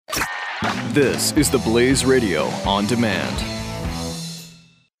This is the Blaze Radio on demand.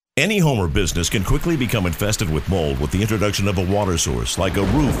 Any home or business can quickly become infested with mold with the introduction of a water source, like a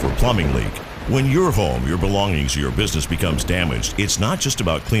roof or plumbing leak. When your home, your belongings, or your business becomes damaged, it's not just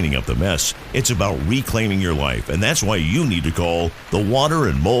about cleaning up the mess, it's about reclaiming your life, and that's why you need to call the Water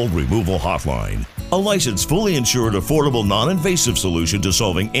and Mold Removal Hotline. A licensed, fully insured, affordable, non-invasive solution to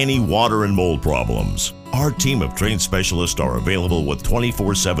solving any water and mold problems. Our team of trained specialists are available with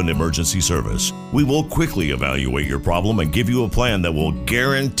 24/7 emergency service. We will quickly evaluate your problem and give you a plan that will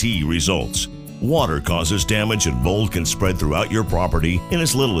guarantee results. Water causes damage and mold can spread throughout your property in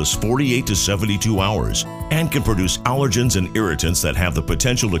as little as 48 to 72 hours and can produce allergens and irritants that have the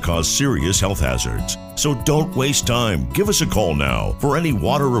potential to cause serious health hazards. So don't waste time. Give us a call now. For any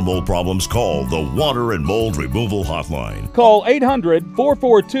water or mold problems, call the Water and Mold Removal Hotline. Call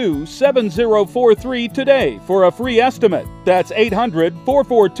 800-442-7043 today for a free estimate. That's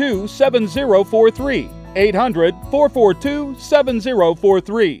 800-442-7043.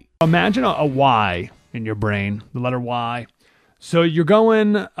 800-442-7043. Imagine a Y in your brain, the letter Y. So you're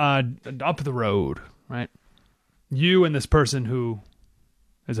going up the road, right? You and this person who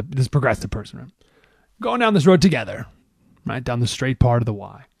is this progressive person, right? Going down this road together, right? Down the straight part of the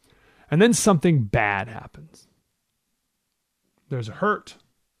Y. And then something bad happens. There's a hurt,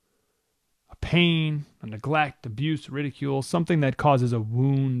 a pain, a neglect, abuse, ridicule, something that causes a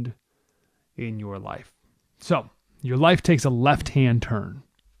wound in your life. So your life takes a left-hand turn.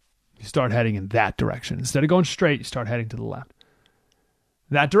 You start heading in that direction. Instead of going straight, you start heading to the left.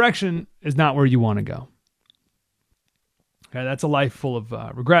 That direction is not where you want to go. Okay, that's a life full of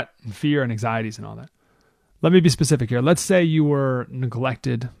regret and fear and anxieties and all that. Let me be specific here. Let's say you were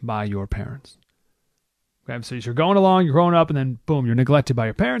neglected by your parents. Okay, so you're going along, you're growing up, and then boom, you're neglected by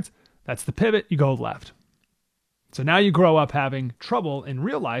your parents. That's the pivot. You go left. So now you grow up having trouble in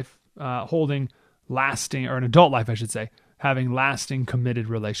real life holding lasting, or an adult life, I should say, having lasting, committed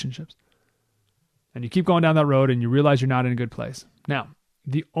relationships. And you keep going down that road and you realize you're not in a good place. Now,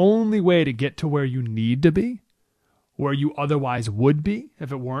 the only way to get to where you need to be, where you otherwise would be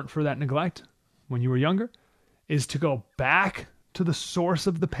if it weren't for that neglect when you were younger, is to go back to the source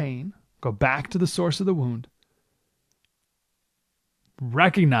of the pain, go back to the source of the wound,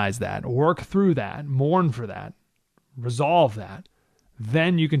 recognize that, work through that, mourn for that, resolve that.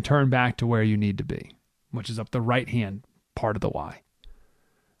 Then you can turn back to where you need to be, which is up the right-hand part of the Y.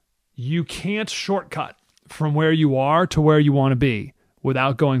 You can't shortcut from where you are to where you want to be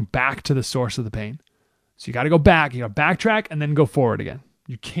without going back to the source of the pain. So you got to go back, you got to backtrack and then go forward again.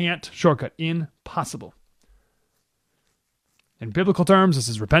 You can't shortcut. Impossible. In biblical terms, this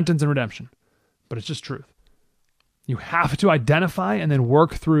is repentance and redemption, but it's just truth. You have to identify and then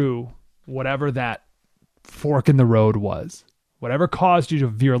work through whatever that fork in the road was. Whatever caused you to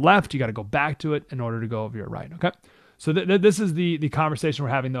veer left, you got to go back to it in order to go veer right. Okay. So this is the conversation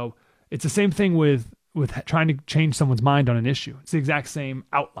we're having, though. It's the same thing with trying to change someone's mind on an issue. It's the exact same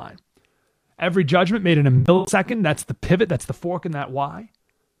outline. Every judgment made in a millisecond, that's the pivot, that's the fork in that Y.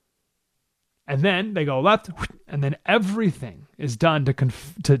 And then they go left, and then everything is done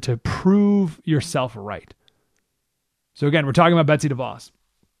to prove yourself right. So again, we're talking about Betsy DeVos.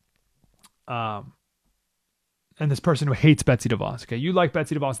 And this person who hates Betsy DeVos. Okay, you like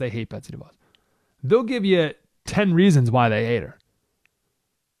Betsy DeVos, they hate Betsy DeVos. They'll give you 10 reasons why they hate her.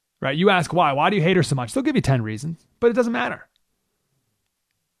 Right? You ask why. Why do you hate her so much? They'll give you 10 reasons, but it doesn't matter.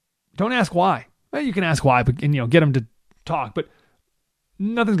 Don't ask why. Well, you can ask why, but get them to talk, but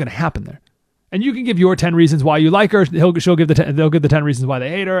nothing's going to happen there. And you can give your 10 reasons why you like her. They'll give the 10 reasons why they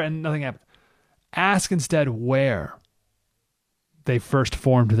hate her, and nothing happens. Ask instead where they first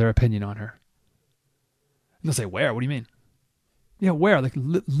formed their opinion on her. And they'll say, where? What do you mean? Yeah, where? Like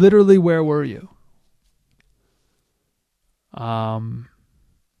literally, where were you? I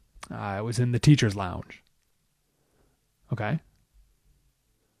was in the teacher's lounge. Okay.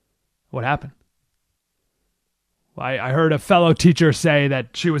 What happened? Well, I heard a fellow teacher say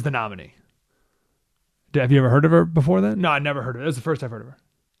that she was the nominee. Have you ever heard of her before then? No, I never heard of her. That was the first I've heard of her.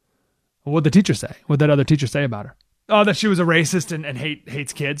 Well, what'd the teacher say? What'd that other teacher say about her? Oh, that she was a racist and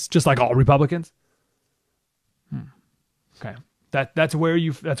hates kids, just like all Republicans. Okay. That's where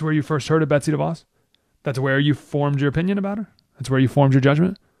you first heard of Betsy DeVos? That's where you formed your opinion about her? That's where you formed your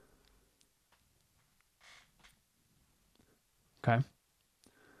judgment? Okay.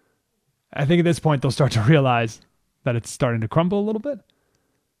 I think at this point they'll start to realize that it's starting to crumble a little bit.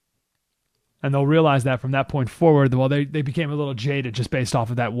 And they'll realize that from that point forward, well, they became a little jaded just based off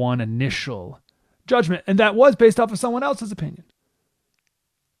of that one initial judgment. And that was based off of someone else's opinion.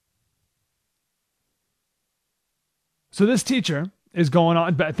 So this teacher is going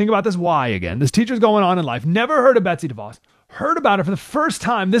on. Think about this why again. This teacher's going on in life, never heard of Betsy DeVos, heard about it for the first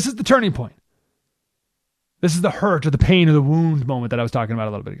time. This is the turning point. This is the hurt or the pain or the wound moment that I was talking about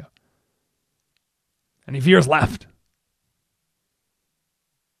a little bit ago. And he veers left.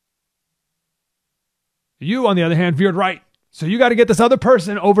 You, on the other hand, veered right. So you got to get this other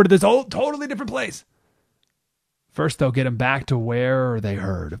person over to this totally different place. First, they'll get him back to where they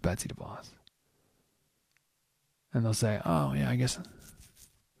heard of Betsy DeVos. And they'll say, oh, yeah, I guess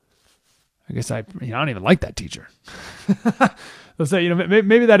I don't even like that teacher. They'll say,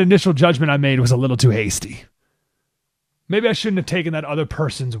 maybe that initial judgment I made was a little too hasty. Maybe I shouldn't have taken that other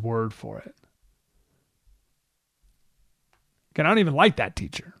person's word for it. I don't even like that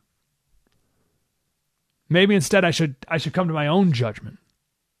teacher. Maybe instead I should come to my own judgment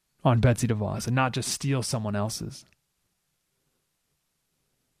on Betsy DeVos and not just steal someone else's.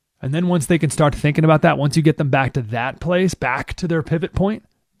 And then once they can start thinking about that, once you get them back to that place, back to their pivot point,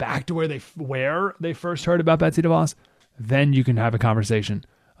 back to where they first heard about Betsy DeVos, then you can have a conversation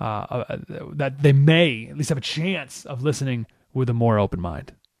that they may at least have a chance of listening with a more open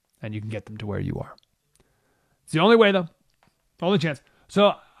mind, and you can get them to where you are. It's the only way, though. Only chance.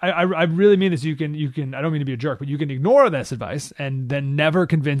 So I really mean this. You can. I don't mean to be a jerk, but you can ignore this advice and then never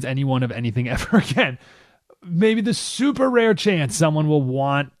convince anyone of anything ever again. Maybe the super rare chance someone will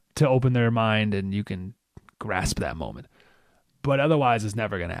want to open their mind and you can grasp that moment. But otherwise, it's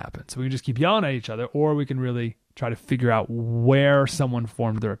never going to happen. So we can just keep yelling at each other, or we can really try to figure out where someone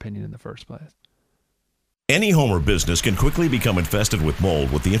formed their opinion in the first place. Any home or business can quickly become infested with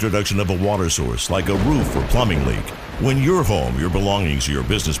mold with the introduction of a water source, like a roof or plumbing leak. When your home, your belongings, or your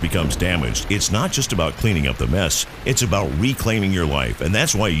business becomes damaged, it's not just about cleaning up the mess, it's about reclaiming your life, and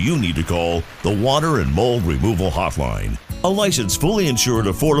that's why you need to call the Water and Mold Removal Hotline. A licensed, fully insured,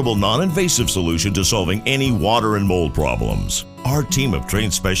 affordable, non-invasive solution to solving any water and mold problems. Our team of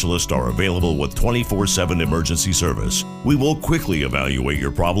trained specialists are available with 24/7 emergency service. We will quickly evaluate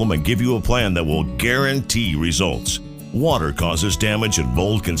your problem and give you a plan that will guarantee results. Water causes damage and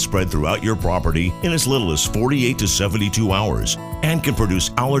mold can spread throughout your property in as little as 48 to 72 hours and can produce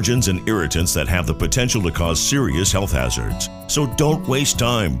allergens and irritants that have the potential to cause serious health hazards. So don't waste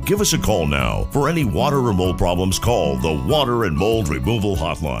time. Give us a call now. For any water or mold problems, call the Water and Mold Removal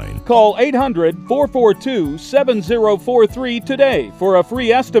Hotline. Call 800-442-7043 today for a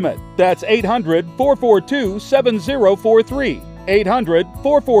free estimate. That's 800-442-7043.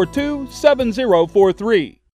 800-442-7043.